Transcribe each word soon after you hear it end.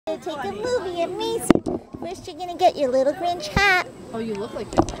Take a movie at Mason. First, you're gonna get your little Grinch hat. Oh, you look like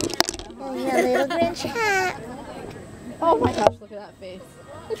the Grinch. And your little Grinch hat. Oh my gosh, look at that face.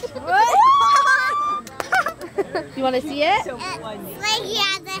 You want to see it? So funny. Like he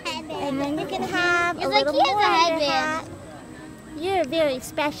has a headband. And then you're gonna have a little more hat. You're a very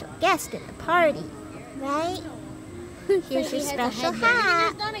special guest at the party, right? Here's your special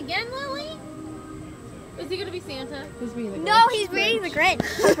hat. He's done again, Lily? Is he gonna be Santa? He's being the Grinch. No, he's being the Grinch.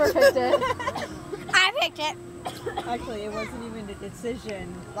 Piper picked it. I picked it. Actually, it wasn't even a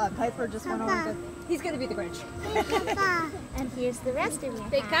decision. Piper just went over to, he's going to be the Grinch. And here's the rest of your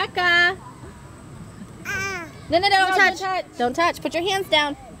Say hat. caca. No, don't touch. Don't touch. Put your hands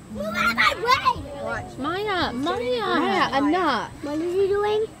down. Move out of my way! Watch. Maya. Yeah, I'm not. What are you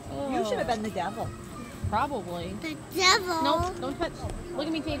doing? You should have been the devil. Probably. The devil. No, don't touch. Look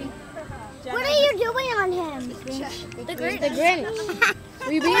at me, Katie. What are you doing on him? The Grinch. The Grinch.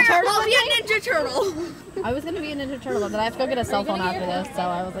 Will you be a turtle? I'll be a Ninja Turtle. I was going to be a Ninja Turtle, but I have to go get a cell phone after this, so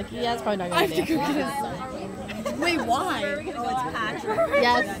I was like, yeah, it's probably not going to be. Wait, why? Oh, it's Patrick.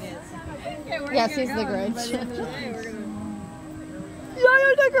 Yes. Yes, he's the Grinch.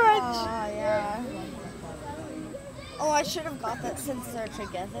 You're the Grinch. Oh, yeah. Oh, I should have got that since they're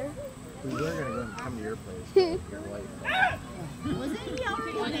together. We were going to come to your place. Your wife.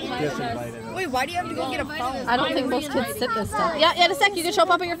 Wait, why do you have to go get a phone? I don't think most kids sit this stuff. Yeah, in a sec. You can show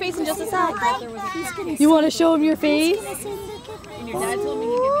Papa your face in just a sec. He's gonna You want to show him your face? say, look at And your dad told me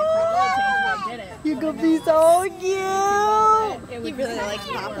he'd give me a oil change if I did it. You're going to be so cute. He really likes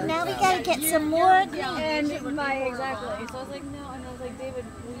Papa. Now we gotta get some more And my exactly. So I was like, no. And I was like, David,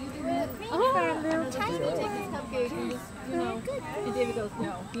 will you do it? for a little tiny Take this one. cupcake and just, you know. And David goes,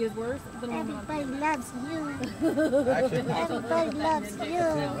 no. He is worse than one. Everybody loves you. Actually, Everybody loves you.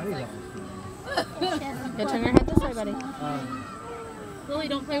 Yeah, turn your head this way, buddy. Lily,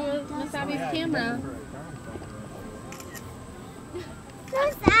 don't play with Miss Abby's camera.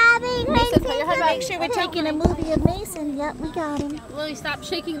 There's Abby. Mason, put your head back. Make sure we're taking a movie of Mason. Yep, we got him. Lily, stop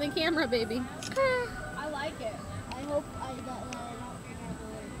shaking the camera, baby. I like it. I hope I got that.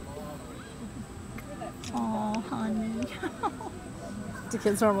 Oh, honey. Do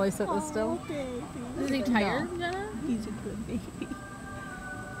kids normally sit this still? Is he tired, Jenna? He's a good baby.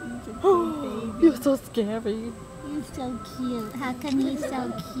 He's a good baby. You're so scary. He's so cute. How come he's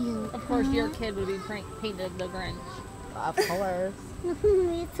so cute? Of course, your kid would be painted the Grinch. Of course.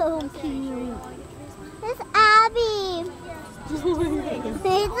 He's so cute. It's Abby.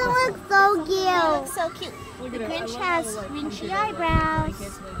 Nathan looks so cute. He looks so cute. The Grinch has Grinchy eyebrows.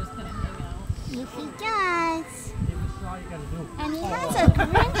 Yes, he does. And he has a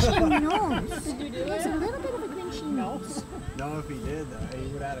Grinchy nose. He has a little bit of a Grinchy nose. no, if he did, he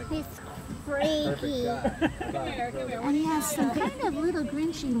would have had a He's perfect freaky. shot. And he has some kind of little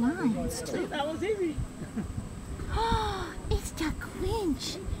Grinchy lines, too. That was easy. Oh, it's the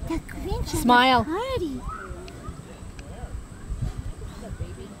Grinch. The Grinch at Smile. the party.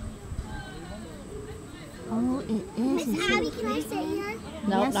 Oh, it is. Miss Abby, can I sit here?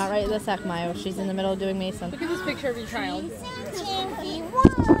 Nope, Yes. not right this sec, Mayo. She's in the middle of doing Mason. Look at this picture of your child. The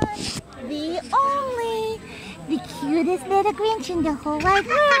one, the only, the cutest little Grinch in the whole wide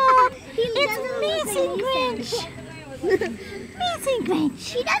world. It's Mason Grinch. Mason Grinch.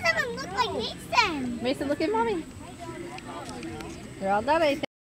 He doesn't even look like Mason. Mason, look at mommy. You're all done, I think.